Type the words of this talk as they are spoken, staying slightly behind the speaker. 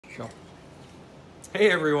Sure.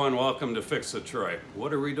 Hey everyone, welcome to Fix It Troy.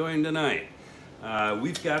 What are we doing tonight?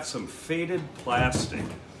 We've got some faded plastic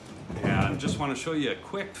and just want to show you a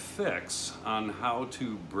quick fix on how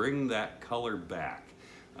to bring that color back.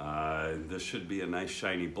 This should be a nice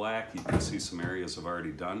shiny black. You can see some areas I've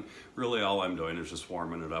already done. Really all I'm doing is just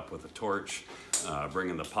warming it up with a torch,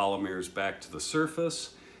 bringing the polymers back to the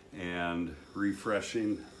surface and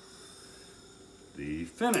refreshing the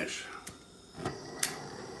finish.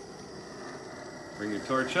 Bring your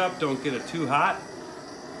torch up, don't get it too hot.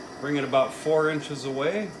 Bring it about 4 inches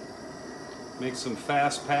away. Make some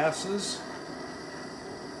fast passes.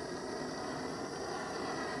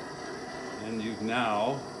 And you've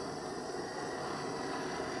now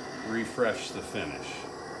refreshed the finish.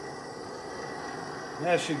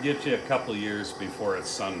 That should get you a couple years before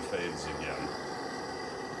its sun fades again.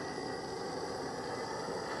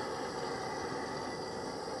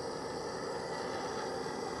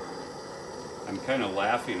 I'm kind of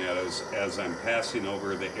laughing at it as I'm passing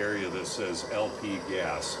over the area that says LP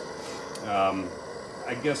gas.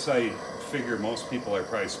 I guess I figure most people are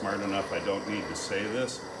probably smart enough I don't need to say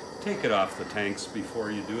this. Take it off the tanks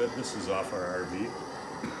before you do it. This is off our RV.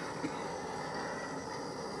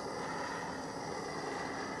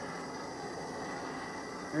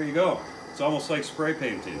 There you go. It's almost like spray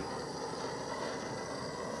painting.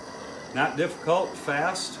 Not difficult,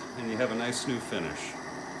 fast, and you have a nice new finish.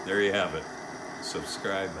 There you have it.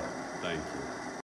 Subscribe. Thank you.